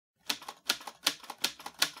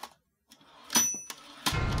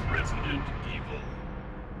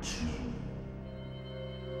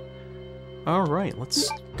Alright, let's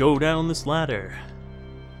go down this ladder.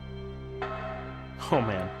 Oh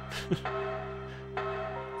man.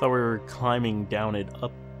 Thought we were climbing down it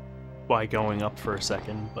up by going up for a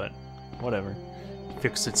second, but whatever.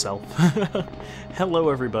 Fixed itself. Hello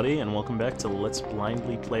everybody, and welcome back to Let's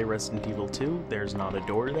Blindly Play Resident Evil 2. There's not a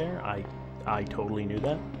door there, I totally knew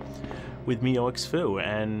that. With me, OXFoo,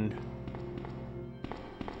 and...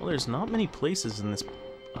 well, there's not many places in this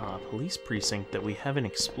police precinct that we haven't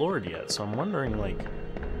explored yet, so I'm wondering, like...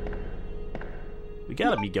 we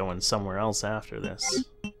gotta be going somewhere else after this.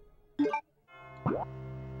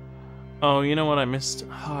 Oh, you know what I missed?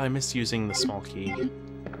 Oh, I missed using the small key.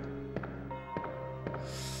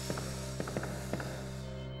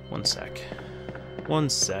 One sec. 1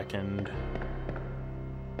 second.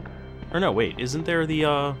 Or no, wait, isn't there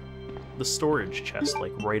the storage chest,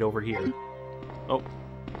 like, right over here? Oh,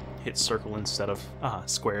 hit circle instead of,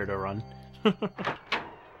 square to run.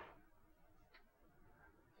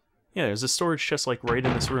 Yeah, there's a storage chest, like, right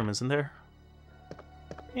in this room, isn't there?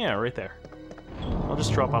 Yeah, right there. I'll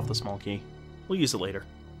just drop off the small key. We'll use it later.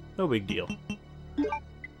 No big deal.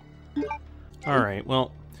 Alright,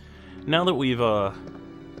 well, now that we've,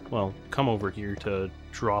 well, come over here to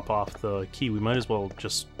drop off the key, we might as well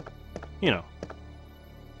just, you know,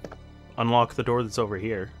 unlock the door that's over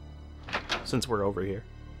here, since we're over here.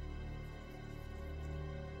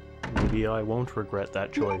 Maybe I won't regret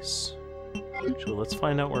that choice. Actually, let's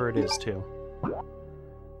find out where it is, too.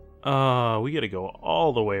 We gotta go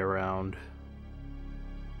all the way around.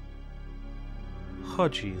 Oh,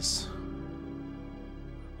 jeez.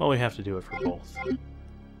 Well, we have to do it for both.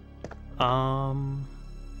 Oh,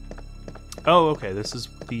 okay, this is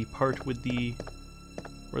the part with the...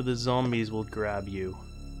 where the zombies will grab you.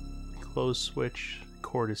 Close switch,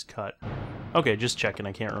 cord is cut. Okay, just checking,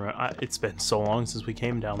 I can't remember. It's been so long since we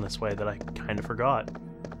came down this way that I kind of forgot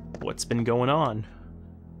what's been going on.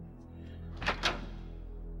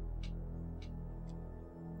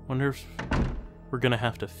 Wonder if we're gonna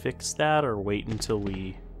have to fix that or wait until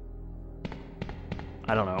we...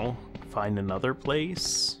 I don't know, find another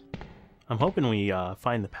place? I'm hoping we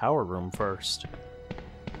find the power room first.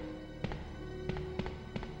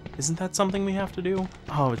 Isn't that something we have to do?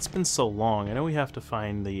 Oh, it's been so long. I know we have to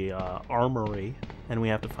find the armory, and we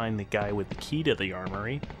have to find the guy with the key to the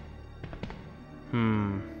armory.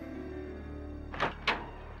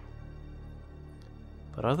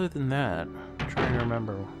 But other than that, I'm trying to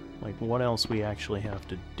remember, like, what else we actually have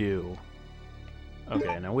to do.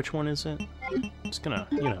 Okay, now which one is it? Just gonna,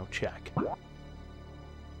 you know, check.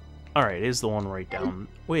 Alright, it is the one right down...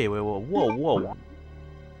 wait, whoa.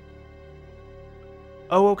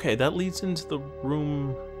 Oh, okay, that leads into the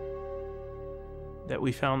room that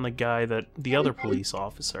we found the guy that... the other police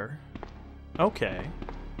officer. Okay.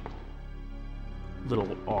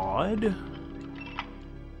 Little odd.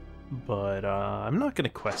 But, I'm not gonna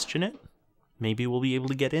question it. Maybe we'll be able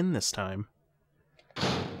to get in this time.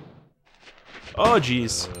 Oh,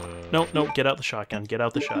 jeez. Nope, get out the shotgun, get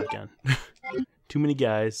out the shotgun. Too many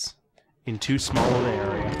guys in too small of an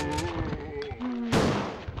area.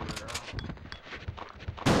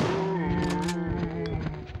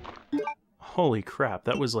 Holy crap,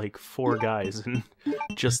 that was like 4 guys in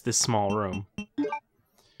just this small room.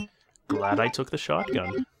 Glad I took the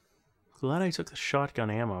shotgun. Glad I took the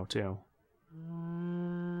shotgun ammo, too.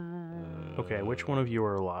 Okay, which one of you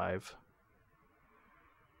are alive?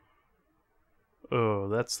 Oh,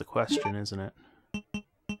 that's the question, isn't it?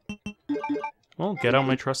 Well, get out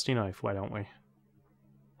my trusty knife, why don't we?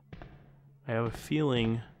 I have a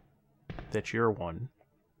feeling that you're one.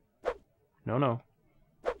 No.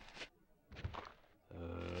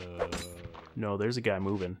 No, there's a guy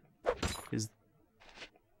moving. Is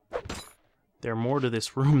there more to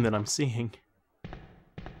this room than I'm seeing?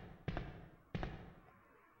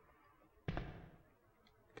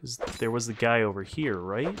 Because there was the guy over here,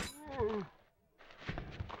 right?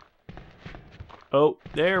 Oh,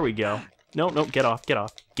 there we go. No, get off. Get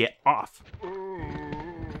off!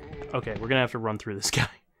 Okay, we're gonna have to run through this guy.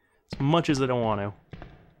 As much as I don't want to.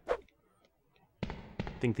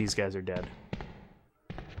 I think these guys are dead.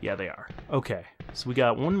 Yeah, they are. Okay, so we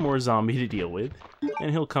got one more zombie to deal with, and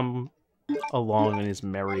he'll come along in his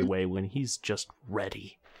merry way when he's just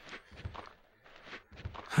ready.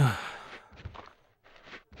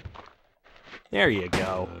 There you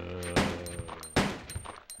go.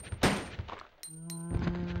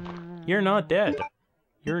 You're not dead.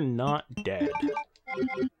 You're not dead.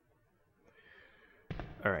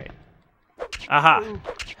 Alright. Aha!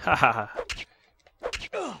 Ha ha ha.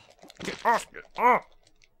 Get off! Get off!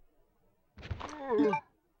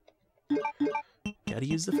 Gotta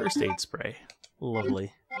use the first aid spray.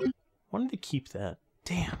 Lovely. Wanted to keep that.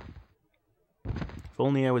 Damn. If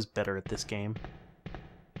only I was better at this game.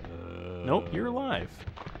 Nope, you're alive.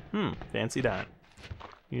 Fancy that.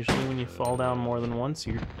 Usually when you fall down more than once,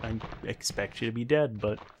 I expect you to be dead,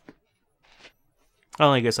 but...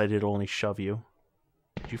 Well, I guess I did only shove you.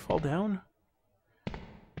 Did you fall down?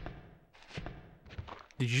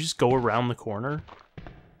 Did you just go around the corner?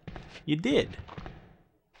 You did.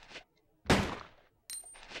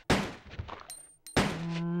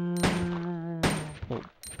 Well,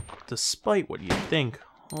 despite what you think,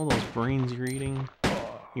 all those brains you're eating,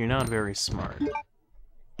 you're not very smart.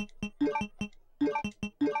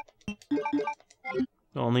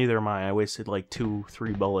 Well, neither am I. I wasted like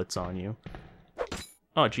 2-3 bullets on you.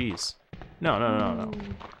 Oh, jeez. No.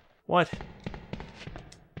 What?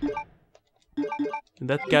 Did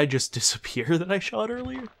that guy just disappear that I shot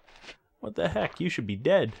earlier? What the heck? You should be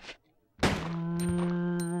dead.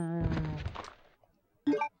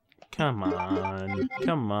 Come on.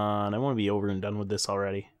 Come on. I want to be over and done with this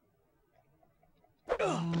already.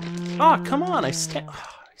 Ah, come on! I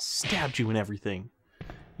stabbed you and everything.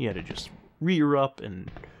 You had to just rear up and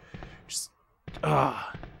just...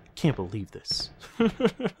 can't believe this.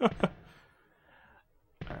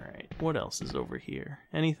 Alright, what else is over here?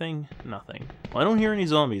 Anything? Nothing. Well, I don't hear any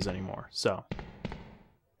zombies anymore, so...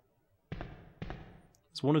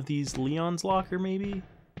 Is one of these Leon's locker, maybe?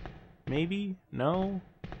 Maybe? No?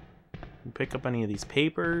 Can pick up any of these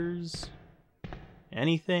papers?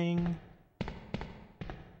 Anything?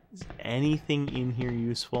 Is anything in here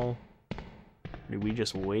useful? Or did we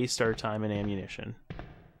just waste our time and ammunition?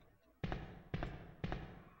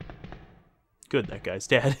 Good, that guy's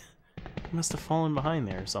dead. He must have fallen behind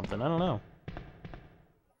there or something. I don't know.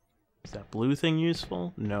 Is that blue thing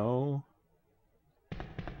useful? No.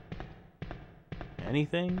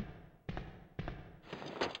 Anything?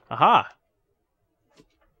 Aha!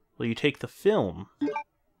 Will you take the film?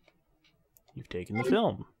 You've taken the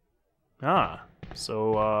film. Ah,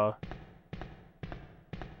 so,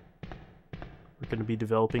 we're going to be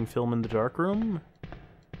developing film in the darkroom?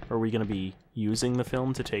 Are we going to be using the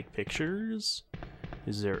film to take pictures?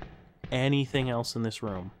 Is there anything else in this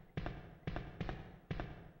room?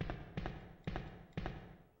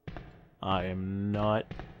 I am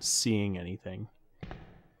not seeing anything.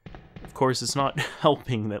 Of course, it's not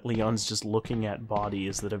helping that Leon's just looking at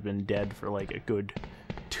bodies that have been dead for like a good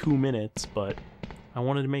 2 minutes, but I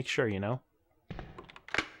wanted to make sure, you know?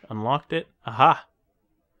 Unlocked it. Aha!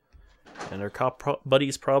 And our cop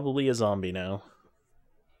buddy's probably a zombie now.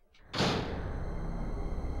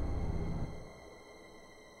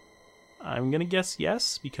 I'm gonna guess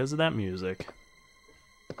yes, because of that music.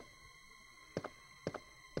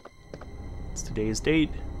 It's today's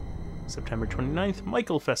date, September 29th,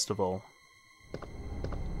 Michael Festival.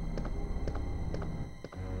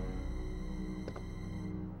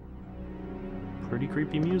 Pretty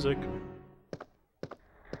creepy music.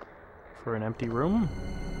 For an empty room.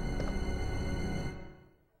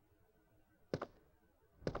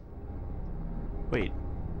 Wait.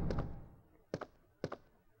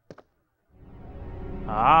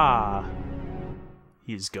 Ah!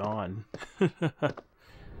 He's gone.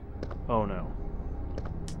 Oh no.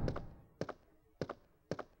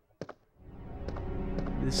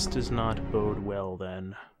 This does not bode well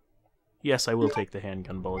then. Yes, I will take the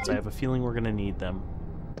handgun bullets. I have a feeling we're gonna need them.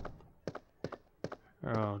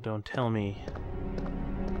 Oh, don't tell me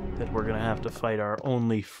that we're gonna have to fight our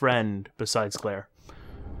only friend besides Claire.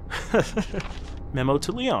 Memo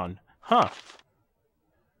to Leon. Huh.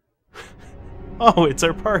 Oh, it's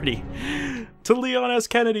our party. To Leon S.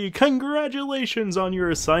 Kennedy, congratulations on your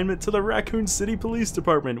assignment to the Raccoon City Police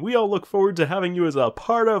Department. We all look forward to having you as a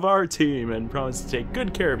part of our team and promise to take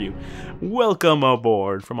good care of you. Welcome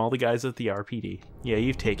aboard, from all the guys at the RPD. Yeah,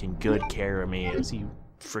 you've taken good care of me as you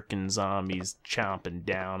frickin' zombies chomping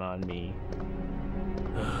down on me.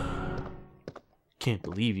 Can't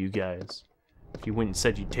believe you guys. If you went and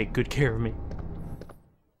said you'd take good care of me.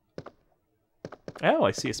 Oh,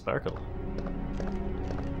 I see a sparkle.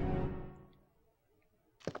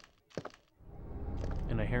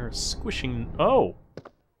 And I hear a squishing... Oh!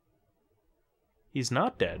 He's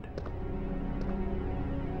not dead.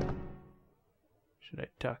 Should I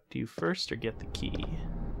talk to you first or get the key?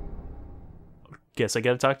 Guess I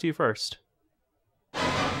gotta talk to you first.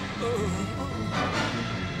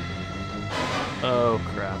 Oh,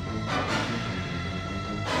 crap.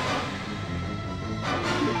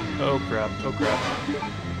 Oh, crap. Oh, crap.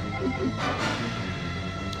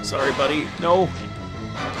 Sorry, buddy. No!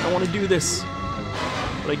 I don't want to do this.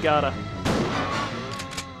 But I gotta.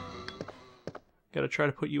 Gotta try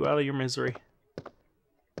to put you out of your misery.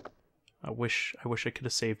 I wish I could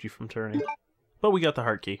have saved you from turning. But we got the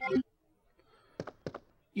heart key.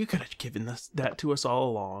 You could have given that to us all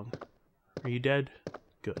along. Are you dead?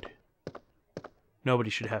 Good. Nobody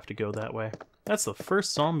should have to go that way. That's the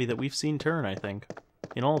first zombie that we've seen turn, I think,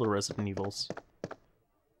 in all the Resident Evils.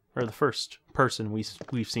 Or the first person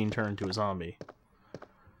we've seen turn to a zombie.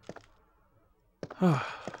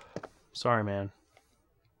 Sorry, man.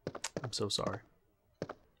 I'm so sorry.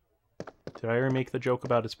 Did I ever make the joke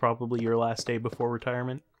about it's probably your last day before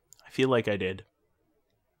retirement? I feel like I did.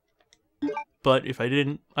 But if I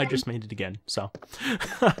didn't, I just made it again, so.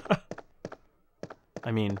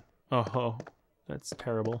 I mean, oh, that's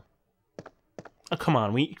terrible. Oh, come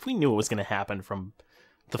on, we knew it was going to happen from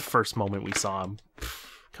the first moment we saw him.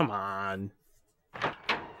 Come on.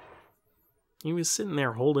 He was sitting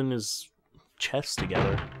there holding his chest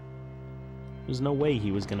together. There's no way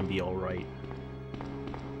he was going to be alright.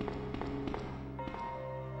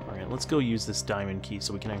 Alright, let's go use this diamond key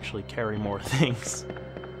so we can actually carry more things.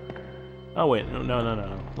 Oh wait,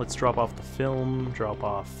 no. Let's drop off the film, drop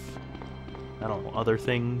off, I don't know, other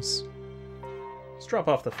things. Let's drop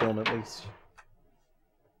off the film at least.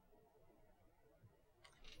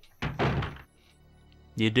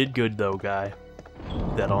 You did good though, guy.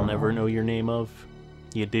 That I'll never know your name of.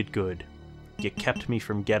 You did good. You kept me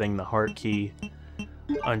from getting the heart key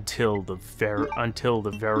until the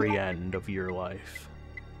very end of your life.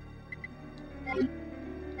 I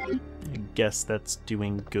guess that's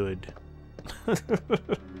doing good.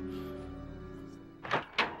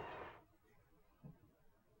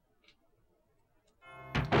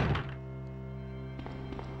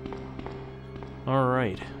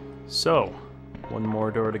 Alright, so one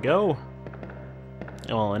more door to go.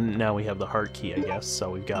 Well, and now we have the heart key, I guess, so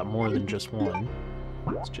we've got more than just one.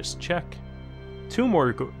 Let's just check. 2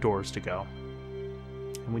 more doors to go.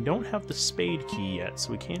 And we don't have the spade key yet,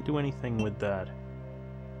 so we can't do anything with that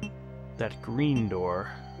green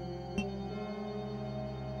door.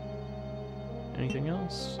 Anything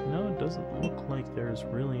else? No, it doesn't look like there's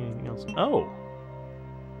really anything else. Oh!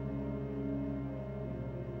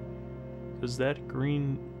 Is that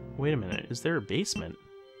green... Wait a minute, is there a basement?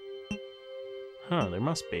 Huh, there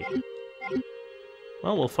must be.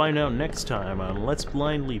 Well, we'll find out next time on Let's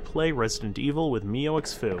Blindly Play Resident Evil with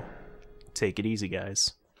MeowxFoo. Take it easy,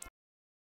 guys.